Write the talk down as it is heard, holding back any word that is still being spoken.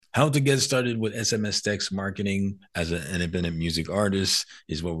How to get started with SMS text marketing as an independent music artist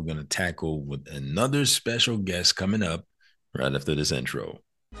is what we're going to tackle with another special guest coming up right after this intro.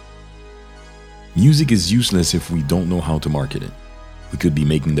 Music is useless if we don't know how to market it. We could be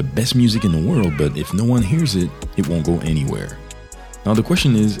making the best music in the world, but if no one hears it, it won't go anywhere. Now the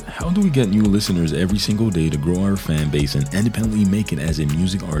question is, how do we get new listeners every single day to grow our fan base and independently make it as a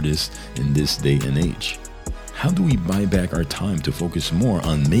music artist in this day and age? How do we buy back our time to focus more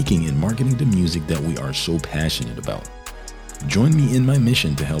on making and marketing the music that we are so passionate about? Join me in my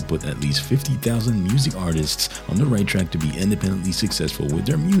mission to help put at least 50,000 music artists on the right track to be independently successful with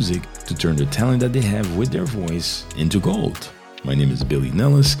their music, to turn the talent that they have with their voice into gold. My name is Billy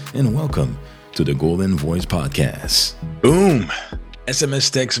Nellis, and welcome to the Golden Voice Podcast. Boom!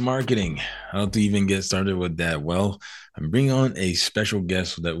 SMS text marketing. How to even get started with that? Well, I'm bringing on a special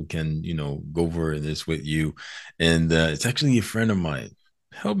guest so that we can, go over this with you. And it's actually a friend of mine.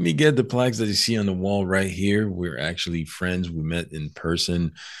 Help me get the plaques that you see on the wall right here. We're actually friends. We met in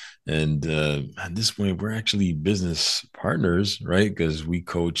person. And at this point, we're actually business partners, right? Because we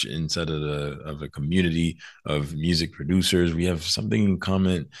coach inside of a community of music producers. We have something in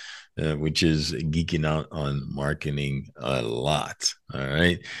common, which is geeking out on marketing a lot. All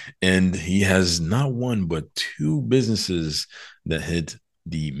right. And he has not one, but two businesses that hit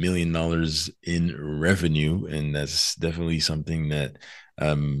the $1 million in revenue. And that's definitely something that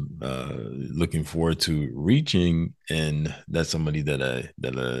I'm looking forward to reaching. And that's somebody that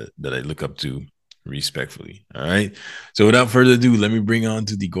I look up to respectfully. All right. So without further ado, let me bring on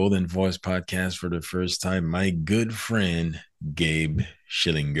to the Golden Voice Podcast for the first time my good friend Gabe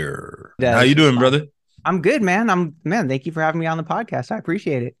Schillinger. How you Does doing, brother? I'm good, man. Thank you for having me on the podcast. I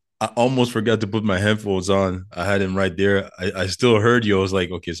appreciate it. I almost forgot to put my headphones on. I had him right there. I still heard you. I was like,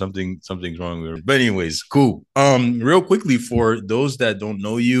 okay, something's wrong with her. But anyways, cool. Real quickly, for those that don't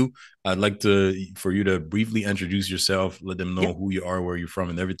know you, I'd like for you to briefly introduce yourself, let them know Yep. who you are, where you're from,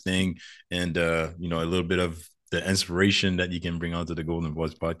 and everything, and a little bit of the inspiration that you can bring onto the Golden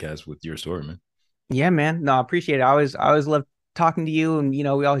Voice Podcast with your story, man. Yeah, man. No, I appreciate it. I always love talking to you, and we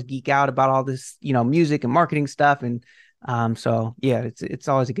always geek out about all this, music and marketing stuff. And so yeah, it's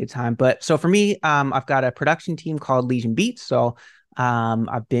always a good time. But so for me, I've got a production team called Legion Beats. So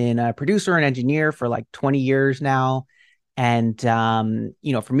I've been a producer and engineer for like 20 years now. And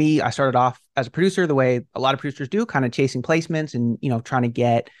for me, I started off as a producer the way a lot of producers do, kind of chasing placements and trying to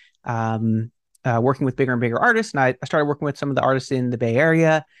get working with bigger and bigger artists. And I started working with some of the artists in the Bay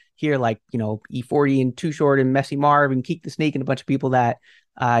Area here, like E40 and Too Short and Messy Marv and Keek the Sneak and a bunch of people that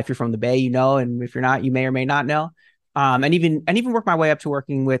if you're from the Bay, and if you're not, you may or may not know. And even work my way up to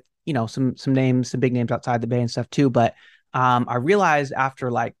working with some names, some big names outside the Bay and stuff too. But I realized after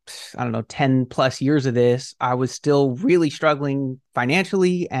like I don't know 10 plus years of this, I was still really struggling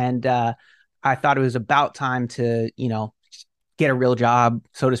financially, and I thought it was about time to get a real job,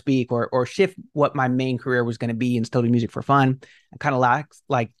 so to speak, or shift what my main career was going to be and still do music for fun. I kind of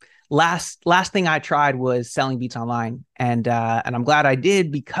like last thing I tried was selling beats online, and I'm glad I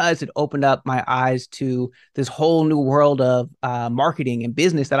did because it opened up my eyes to this whole new world of marketing and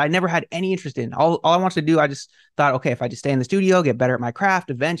business that I never had any interest in. All I wanted to do, I just thought, okay, if I just stay in the studio, get better at my craft,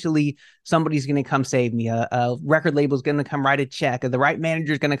 eventually somebody's going to come save me. A record label is going to come write a check, or the right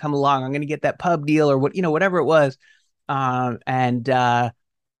manager is going to come along. I'm going to get that pub deal, or whatever it was. And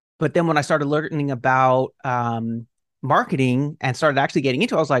But then when I started learning about marketing and started actually getting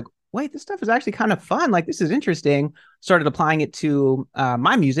into it, I was like, wait, this stuff is actually kind of fun. Like, this is interesting. Started applying it to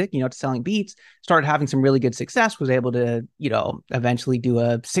my music, to selling beats, started having some really good success, was able to, eventually do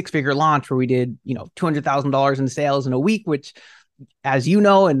a 6-figure launch where we did, $200,000 in sales in a week, which, as you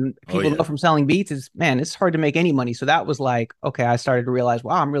know, and Oh people yeah. know from selling beats, is, man, it's hard to make any money. So that was like, okay, I started to realize,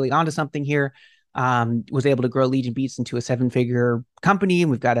 wow, I'm really onto something here. Was able to grow Legion Beats into a 7-figure company, and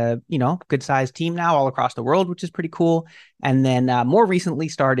we've got a good sized team now all across the world, which is pretty cool. And then more recently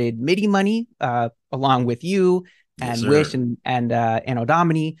started MIDI Money, along with you Yes, and Wish sir. and Anno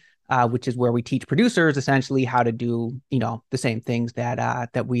Domini, which is where we teach producers essentially how to do the same things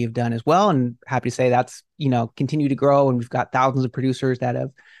that we have done as well. And happy to say that's continue to grow, and we've got thousands of producers that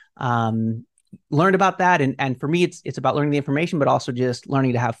have um, learned about that. And for me, it's about learning the information, but also just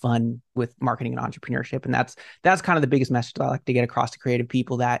learning to have fun with marketing and entrepreneurship. And that's kind of the biggest message I like to get across to creative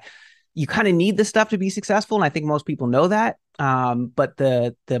people, that you kind of need this stuff to be successful. And I think most people know that. But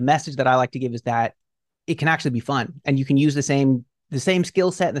the message that I like to give is that it can actually be fun, and you can use the same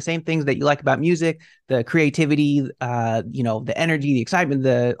skill set and the same things that you like about music, the creativity, the energy, the excitement,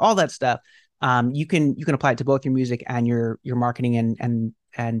 the all that stuff. You can apply it to both your music and your marketing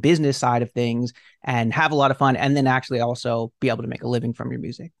and business side of things, and have a lot of fun, and then actually also be able to make a living from your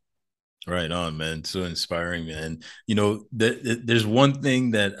music. Right on, man. So inspiring, man. There's one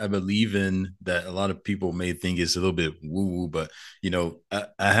thing that I believe in that a lot of people may think is a little bit woo woo, but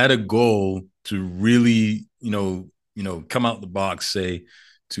I had a goal to really, come out the box, say,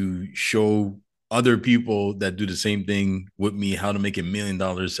 to show other people that do the same thing with me how to make $1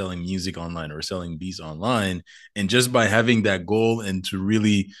 million selling music online or selling beats online. And just by having that goal and to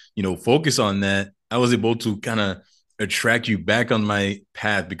really, focus on that, I was able to kind of attract you back on my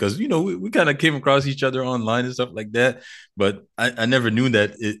path because we kind of came across each other online and stuff like that, but I never knew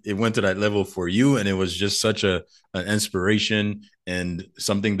that it went to that level for you, and it was just such an inspiration and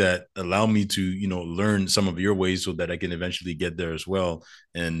something that allowed me to learn some of your ways so that I can eventually get there as well.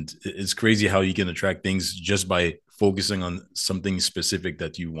 And it's crazy how you can attract things just by focusing on something specific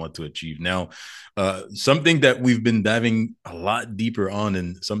that you want to achieve. Now, something that we've been diving a lot deeper on,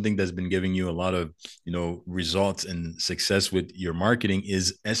 and something that's been giving you a lot of results and success with your marketing,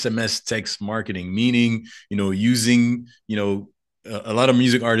 is SMS text marketing, meaning using a lot of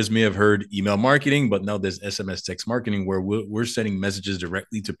music artists may have heard email marketing, but now there's SMS text marketing where we're sending messages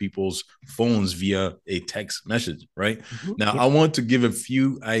directly to people's phones via a text message, right? Now, Yep. I want to give a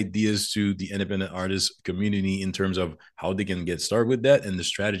few ideas to the independent artist community in terms of how they can get started with that and the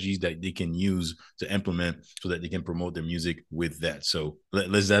strategies that they can use to implement so that they can promote their music with that. So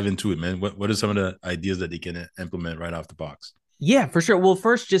let's dive into it, man. What are some of the ideas that they can implement right off the box? Yeah, for sure. Well,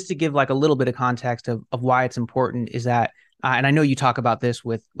 first, just to give like a little bit of context of why it's important is that, and I know you talk about this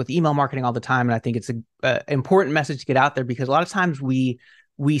with email marketing all the time, and I think it's a important message to get out there because a lot of times we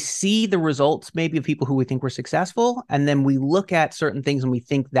see the results maybe of people who we think were successful, and then we look at certain things and we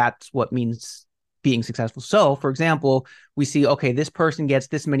think that's what means being successful. So, for example, we see, okay, this person gets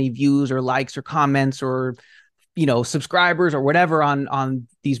this many views or likes or comments or subscribers or whatever on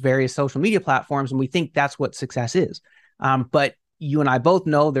these various social media platforms, and we think that's what success is. But you and I both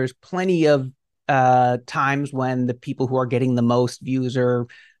know there's plenty of times when the people who are getting the most views or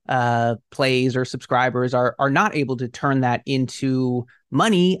plays or subscribers are not able to turn that into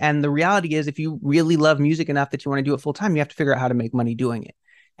money. And the reality is, if you really love music enough that you want to do it full time, you have to figure out how to make money doing it.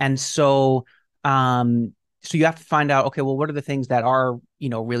 And so you have to find out, okay, well, what are the things that are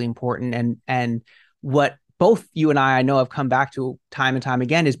really important, and what both you and I know have come back to time and time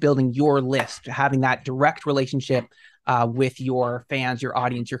again is building your list, having that direct relationship with your fans, your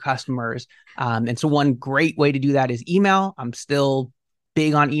audience, your customers. And so one great way to do that is email. I'm still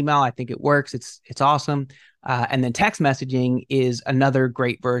big on email. I think it works. It's awesome. And then text messaging is another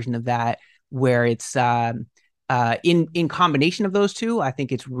great version of that, where it's in combination of those two. I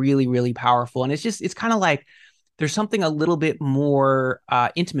think it's really, really powerful. And it's kind of like there's something a little bit more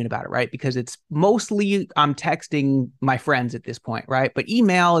intimate about it, right? Because it's mostly I'm texting my friends at this point, right? But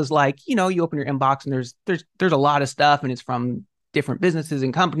email is like, you open your inbox and there's a lot of stuff, and it's from different businesses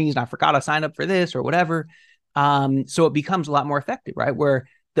and companies, and I forgot to sign up for this or whatever. So it becomes a lot more effective, right? Where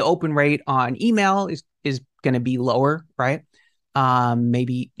the open rate on email is going to be lower, right?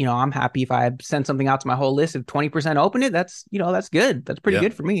 Maybe, I'm happy if I send something out to my whole list, if 20% open it, that's good. That's pretty Yeah.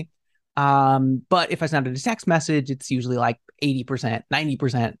 good for me. But if I send a text message, it's usually like 80%,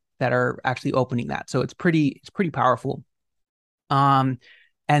 90% that are actually opening that. So it's pretty powerful. Um,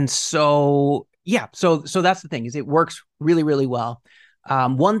 and so, yeah, so that's the thing, is it works really, really well.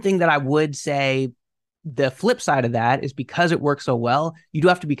 One thing that I would say, the flip side of that is, because it works so well, you do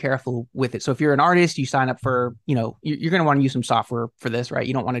have to be careful with it. So if you're an artist, you sign up for, you're going to want to use some software for this, right?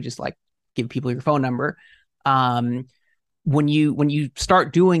 You don't want to just like give people your phone number. When you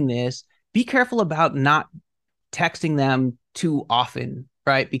start doing this, be careful about not texting them too often,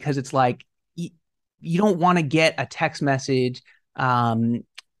 right? Because it's like you don't want to get a text message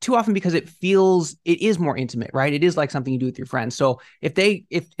too often, because it is more intimate, right? It is like something you do with your friends. So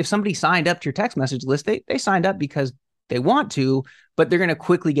if somebody signed up to your text message list, they signed up because they want to, but they're going to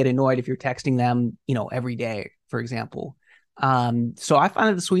quickly get annoyed if you're texting them, every day, for example. So I find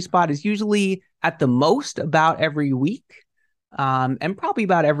that the sweet spot is usually at the most about every week, and probably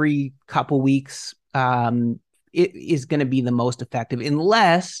about every couple weeks. It is going to be the most effective,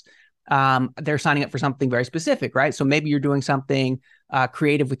 unless they're signing up for something very specific, right? So maybe you're doing something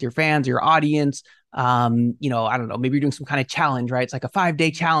creative with your fans, your audience. I don't know, maybe you're doing some kind of challenge, right? It's like a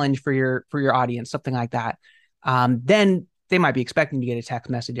 5-day challenge for your audience, something like that. Then they might be expecting to get a text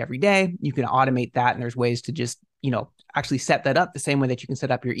message every day. You can automate that, and there's ways to just, actually set that up the same way that you can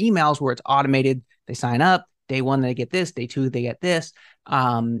set up your emails, where it's automated. They sign up, day one, they get this, day two, they get this.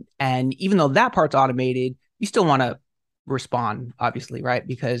 And even though that part's automated, you still want to respond, obviously, right?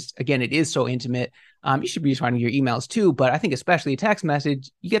 Because again, it is so intimate. You should be responding to your emails too, but I think especially a text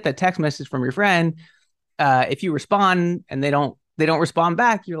message, you get that text message from your friend. If you respond and they don't they don't respond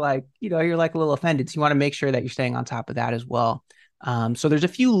back, you're like, you're like a little offended. So you want to make sure that you're staying on top of that as well. So there's a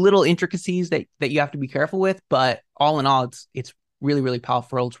few little intricacies that you have to be careful with, but all in all, it's really, really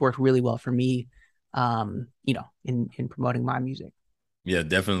powerful. It's worked really well for me, in promoting my music. Yeah,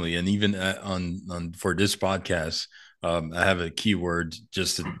 definitely. And even on for this podcast, I have a keyword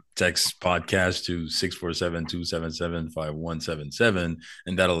just to text podcast to 647-277-5177.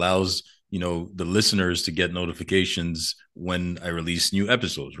 And that allows, the listeners to get notifications when I release new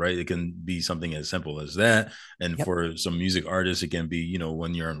episodes, right? It can be something as simple as that. And Yep. for some music artists, it can be,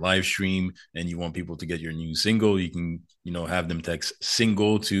 when you're on live stream and you want people to get your new single, you can, have them text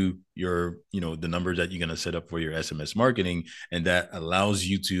single to your, the numbers that you're going to set up for your SMS marketing. And that allows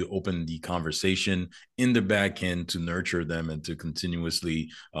you to open the conversation in the back end to nurture them and to continuously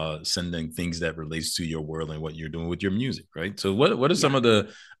sending things that relates to your world and what you're doing with your music, right? So what are some Yeah. of the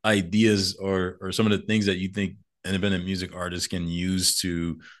ideas or some of the things that you think independent music artists can use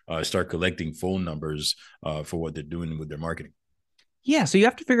to start collecting phone numbers for what they're doing with their marketing? Yeah, so you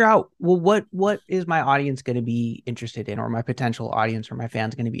have to figure out, well, what is my audience going to be interested in, or my potential audience or my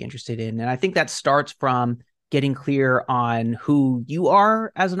fans going to be interested in? And I think that starts from getting clear on who you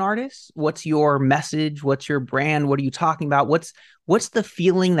are as an artist. What's your message? What's your brand? What are you talking about? What's the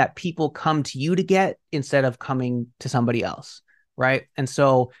feeling that people come to you to get instead of coming to somebody else, right? And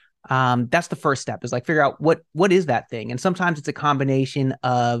so that's the first step, is like figure out what is that thing. And sometimes it's a combination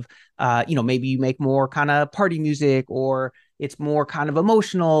of maybe you make more kind of party music, or it's more kind of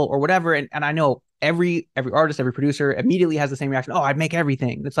emotional or whatever. And I know every artist, every producer immediately has the same reaction. Oh, I'd make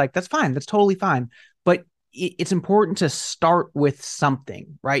everything. It's like, that's fine. That's totally fine. But it's important to start with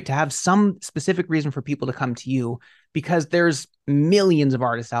something, right? To have some specific reason for people to come to you, because there's millions of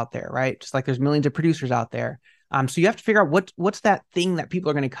artists out there, right? Just like there's millions of producers out there. So you have to figure out what's that thing that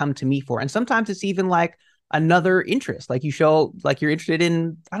people are going to come to me for. And sometimes it's even like another interest, like you show, like you're interested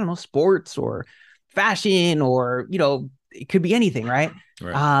in, I don't know, sports or fashion, or it could be anything, right?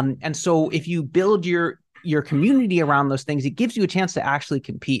 Right. And so if you build your community around those things, it gives you a chance to actually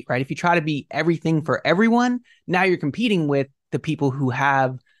compete, right? If you try to be everything for everyone, now you're competing with the people who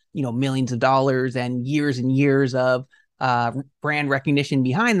have millions of dollars and years of brand recognition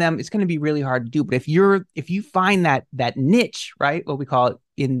behind them. It's going to be really hard to do. But if you find that niche, right, what we call it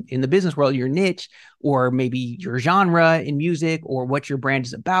in the business world, your niche, or maybe your genre in music, or what your brand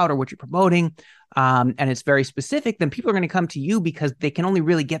is about, or what you're promoting, and it's very specific, then people are going to come to you because they can only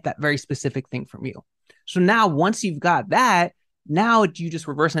really get that very specific thing from you. So now, once you've got that, now you just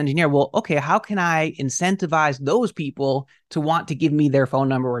reverse engineer. Well, okay, how can I incentivize those people to want to give me their phone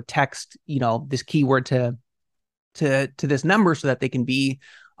number or text, this keyword to this number, so that they can be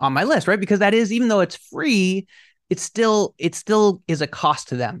on my list, right? Because that is, even though it's free, it still is a cost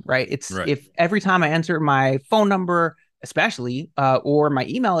to them, right? It's, Right. if every time I enter my phone number, especially, or my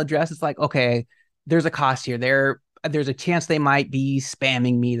email address, it's like, okay, there's a cost here. There's a chance they might be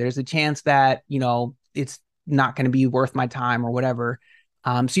spamming me. There's a chance that it's not going to be worth my time or whatever.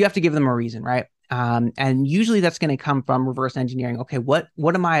 So you have to give them a reason, right? And usually that's going to come from reverse engineering. Okay, what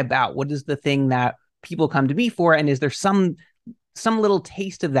am I about? What is the thing that people come to me for? And is there some little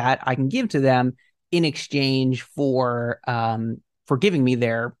taste of that I can give to them in exchange for giving me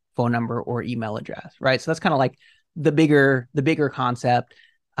their phone number or email address, right? So that's kind of like the bigger concept.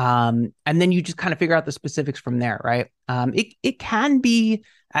 And then you just kind of figure out the specifics from there, right? It can be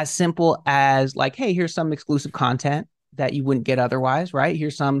as simple as like, hey, here's some exclusive content that you wouldn't get otherwise, right?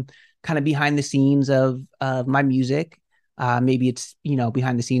 Here's some kind of behind the scenes of my music. Maybe it's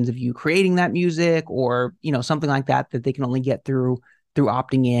behind the scenes of you creating that music, or something like that they can only get through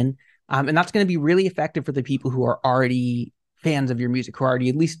opting in. And that's going to be really effective for the people who are already fans of your music, who already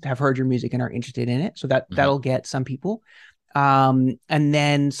at least have heard your music and are interested in it. So that'll get some people. And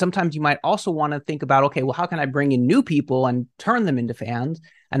then sometimes you might also want to think about, okay, well, how can I bring in new people and turn them into fans?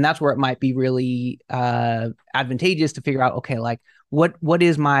 And that's where it might be really advantageous to figure out, okay, like what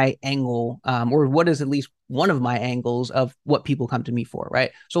is my angle, or what is at least one of my angles of what people come to me for,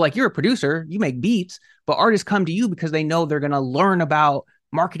 right? So like, you're a producer, you make beats, but artists come to you because they know they're going to learn about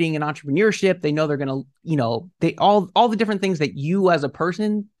marketing and entrepreneurship. They know they're going to, they all the different things that you as a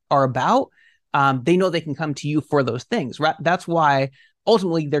person are about. They know they can come to you for those things, right? That's why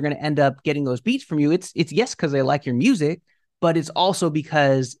ultimately they're going to end up getting those beats from you. It's yes, because they like your music, but it's also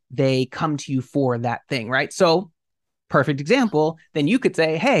because they come to you for that thing, right? So, perfect example. Then you could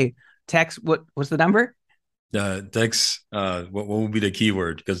say, "Hey, Tex, what's the number?" Text, what would be the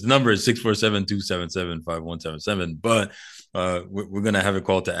keyword? Because the number is 647-277-5177. But we're going to have a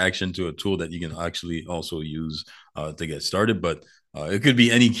call to action to a tool that you can actually also use to get started. But it could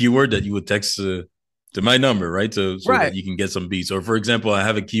be any keyword that you would text to my number, right? So that Right. you can get some beats. Or for example, I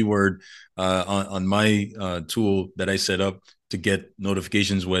have a keyword on my tool that I set up to get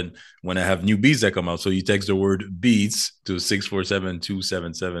notifications when I have new beats that come out. So you text the word beats to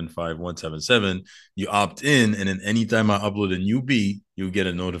 647-277-5177. You opt in, and then anytime I upload a new beat, you get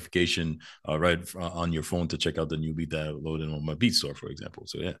a notification right on your phone to check out the new beat that I loaded on my beat store, for example.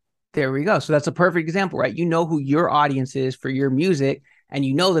 So yeah. There we go. So that's a perfect example, right? You know who your audience is for your music, and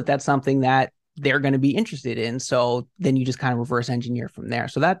you know that that's something that they're going to be interested in. So then you just kind of reverse engineer from there.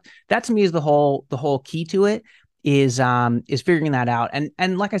 So that to me is the whole key to it is figuring that out.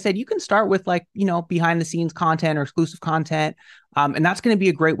 And like I said, you can start with like, behind the scenes content or exclusive content. And that's going to be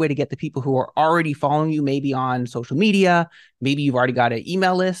a great way to get the people who are already following you, maybe on social media. Maybe you've already got an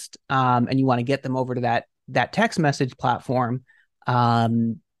email list, and you want to get them over to that text message platform.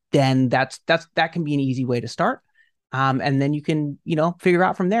 Then that can be an easy way to start. And then you can, figure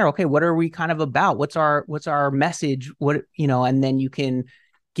out from there, okay, what are we kind of about? What's our message? And then you can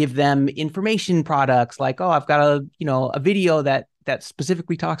give them information products like, oh, I've got a video that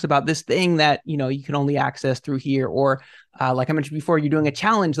specifically talks about this thing that, you can only access through here. Or like I mentioned before, you're doing a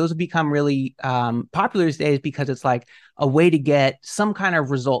challenge. Those have become really popular these days because it's like a way to get some kind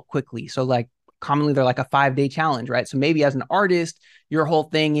of result quickly. So like commonly they're like a 5-day challenge, right? So maybe as an artist, your whole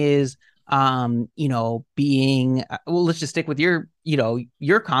thing is being well, let's just stick with your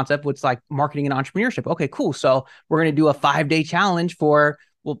concept, what's like marketing and entrepreneurship. Okay, cool. So we're going to do a 5-day challenge for,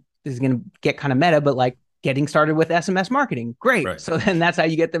 well, this is going to get kind of meta, but like getting started with SMS marketing. Great. Right. So then that's how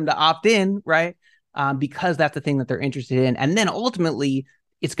you get them to opt in, right? Because that's the thing that they're interested in. And then ultimately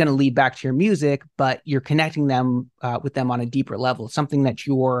it's going to lead back to your music, but you're connecting them with them on a deeper level, something that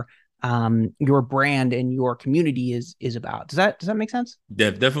your brand and your community is about. Does that make sense?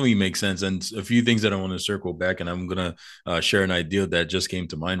 That definitely makes sense. And a few things that I want to circle back, and I'm going to share an idea that just came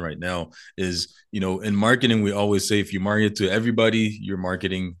to mind right now is, in marketing, we always say if you market to everybody, you're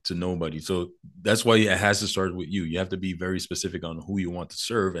marketing to nobody. So that's why it has to start with you. You have to be very specific on who you want to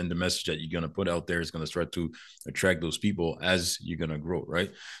serve, and the message that you're going to put out there is going to start to attract those people as you're going to grow,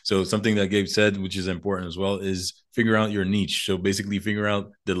 right? So something that Gabe said, which is important as well, is figure out your niche. So basically figure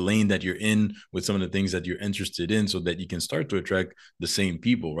out the lane that you're in with some of the things that you're interested in so that you can start to attract the same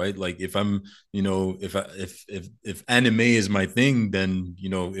people, right? Like if I'm, if anime is my thing, then,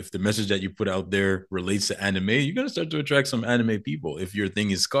 if the message that you put out there relates to anime, you're going to start to attract some anime people. If your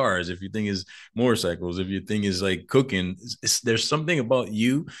thing is cars, if your thing is motorcycles, if your thing is like cooking, there's something about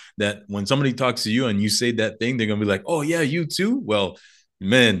you that when somebody talks to you and you say that thing, they're going to be like, oh yeah, you too. Well,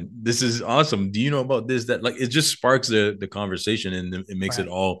 man, this is awesome. Do you know about this? That, like, it just sparks the conversation, and it makes it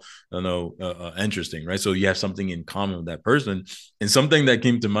Right. all, interesting, right? So you have something in common with that person. And something that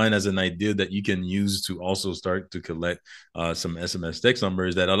came to mind as an idea that you can use to also start to collect some SMS text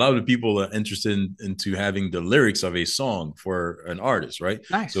numbers, that a lot of people are interested into having the lyrics of a song for an artist, right?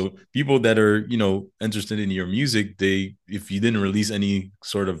 Nice. So people that are, interested in your music, if you didn't release any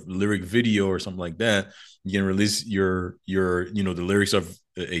sort of lyric video or something like that, you can release your the lyrics of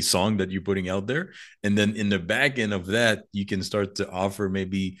a song that you're putting out there, and then in the back end of that you can start to offer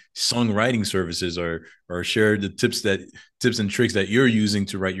maybe songwriting services, or share the tips and tricks that you're using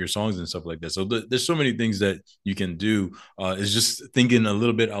to write your songs and stuff like that. So there's so many things that you can do. It's just thinking a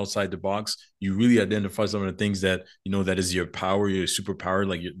little bit outside the box. You really identify some of the things that that is your power, your superpower,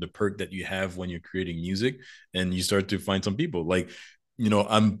 like the perk that you have when you're creating music, and you start to find some people like,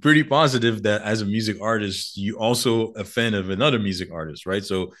 I'm pretty positive that as a music artist, you also a fan of another music artist, right?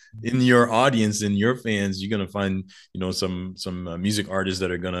 So in your audience, in your fans, you're gonna find, some music artists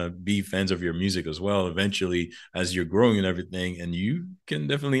that are gonna be fans of your music as well. Eventually, as you're growing and everything, and you can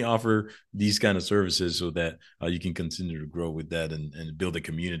definitely offer these kind of services so that you can continue to grow with that, and build a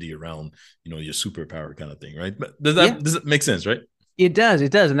community around, your superpower kind of thing, right? But Yeah. does that make sense, right? It does.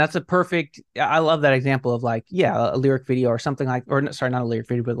 And that's a perfect, I love that example of like, yeah, a lyric video or something like, or sorry, not a lyric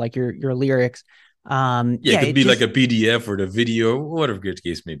video, but like your lyrics. Yeah, it Yeah, could it be like just, a PDF or the video, whatever the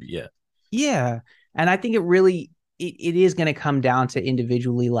case may be. Yeah. yeah. And I think it is going to come down to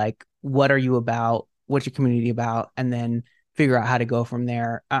individually, like, what are you about? What's your community about? And then figure out how to go from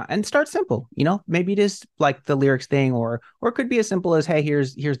there, and start simple, maybe it is like the lyrics thing, or it could be as simple as, hey,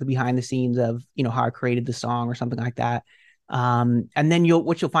 here's the behind the scenes of, how I created the song or something like that. And then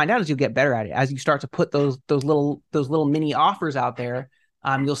what you'll find out is you'll get better at it as you start to put those little mini offers out there.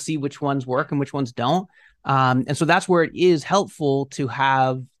 You'll see which ones work and which ones don't. And so that's where it is helpful to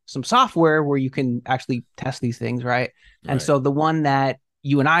have some software where you can actually test these things, right? And Right. so the one that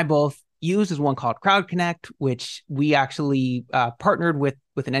you and I both use is one called Crowd Connect, which we actually partnered with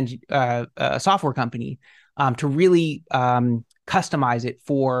a software company to really customize it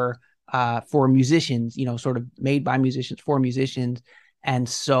for for musicians, sort of made by musicians for musicians. And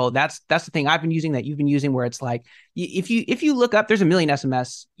so that's the thing I've been using that you've been using, where it's like if you look up, there's a million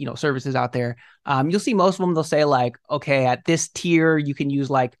SMS services out there. You'll see most of them. They'll say like, okay, at this tier you can use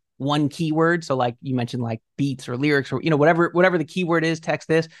like one keyword. So like you mentioned, like beats or lyrics or whatever the keyword is, text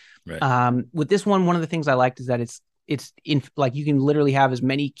this. Right. With this one of the things I liked is that it's in like you can literally have as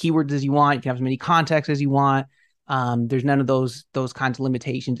many keywords as you want. You can have as many contexts as you want. There's none of those kinds of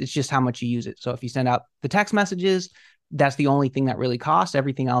limitations. It's just how much you use it. So if you send out the text messages, that's the only thing that really costs.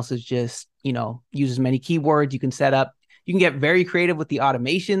 Everything else is just, use as many keywords. You can set up, you can get very creative with the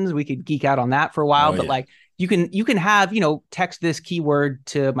automations. We could geek out on that for a while, Oh, but yeah. like you can have, text this keyword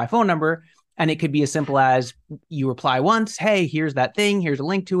to my phone number, and it could be as simple as you reply once, hey, here's that thing, here's a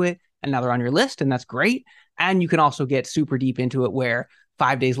link to it, and now they're on your list, and that's great. And you can also get super deep into it where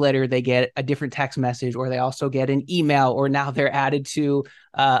 5 days later they get a different text message, or they also get an email, or now they're added to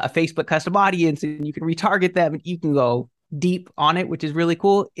a Facebook custom audience, and you can retarget them. You can go deep on it, which is really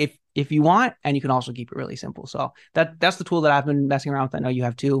cool if you want, and you can also keep it really simple. So that's the tool that I've been messing around with. I know you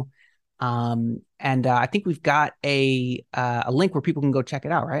have too. And I think we've got a link where people can go check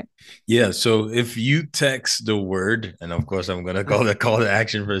it out, right? Yeah. So if you text the word, and of course I'm gonna call the call to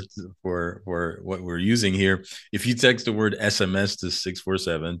action for what we're using here. If you text the word SMS to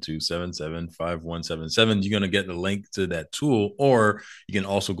 647-277-5177, you're gonna get the link to that tool, or you can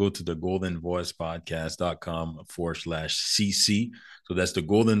also go to the goldenvoicepodcast.com/cc. So that's the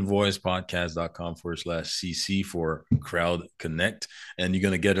goldenvoicepodcast.com/cc for Crowd Connect. And you're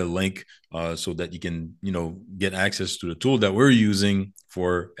going to get a link so that you can, get access to the tool that we're using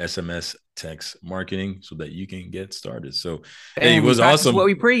for SMS text marketing so that you can get started. So, hey, it And we was practice what awesome.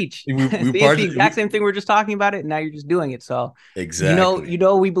 we preach. We See, it's part the exact same thing. We're just talking about it, and now you're just doing it. So exactly.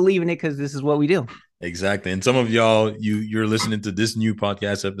 we believe in it because this is what we do. Exactly. And some of y'all, you're listening to this new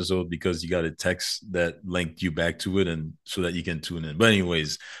podcast episode because you got a text that linked you back to it, and so that you can tune in. But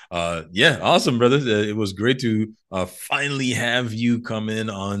anyways, yeah, awesome, brother. It was great to finally have you come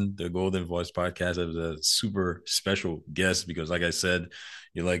in on the Golden Voice podcast as a super special guest, because like I said,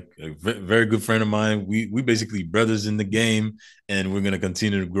 you're like a very good friend of mine. We basically brothers in the game, and we're going to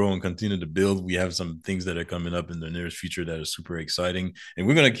continue to grow and continue to build. We have some things that are coming up in the nearest future that are super exciting, and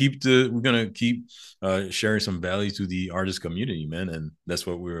we're going to keep sharing some value to the artist community, man, and that's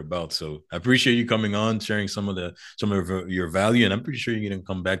what we're about. So I appreciate you coming on, sharing some of your value, and I'm pretty sure you're going to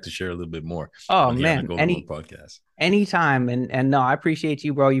come back to share a little bit more Oh on here on the man, Golden World podcast. anytime. And no, I appreciate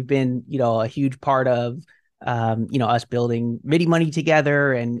you, bro. You've been, a huge part of us building MIDI money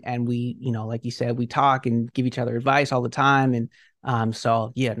together, and we, like you said, we talk and give each other advice all the time. And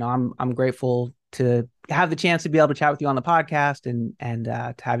so yeah, no, I'm grateful to have the chance to be able to chat with you on the podcast, and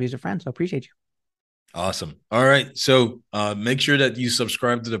to have you as a friend. So appreciate you. Awesome. All right. So make sure that you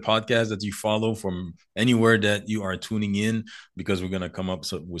subscribe to the podcast, that you follow from anywhere that you are tuning in, because we're going to come up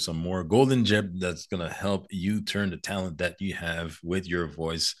with some more golden gem that's going to help you turn the talent that you have with your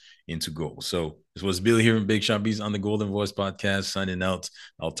voice into gold. So this was Billy here in Big Shot Beats on the Golden Voice podcast, signing out.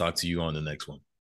 I'll talk to you on the next one.